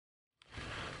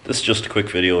This is just a quick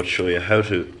video to show you how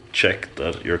to check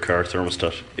that your car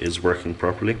thermostat is working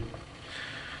properly.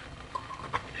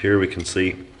 Here we can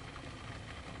see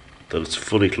that it's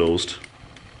fully closed,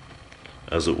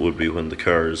 as it would be when the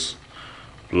car is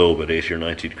below about 80 or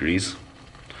 90 degrees.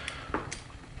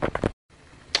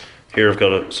 Here I've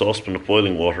got a saucepan of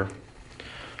boiling water.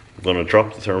 I'm going to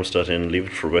drop the thermostat in, leave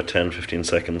it for about 10-15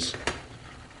 seconds,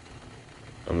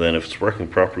 and then if it's working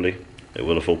properly it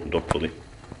will have opened up fully.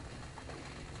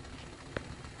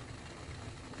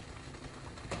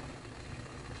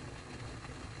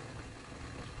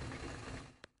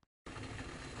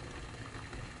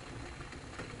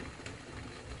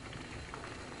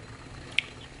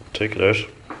 Take it out,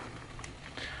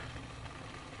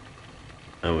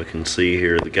 and we can see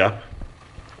here the gap.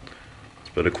 It's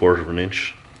about 1/4 of an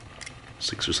inch,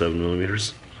 6 or 7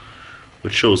 millimeters,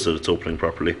 which shows that it's opening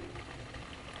properly.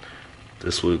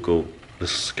 This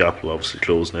gap will obviously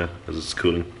close now as it's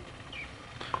cooling.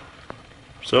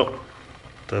 So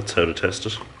that's how to test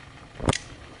it.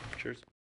 Cheers.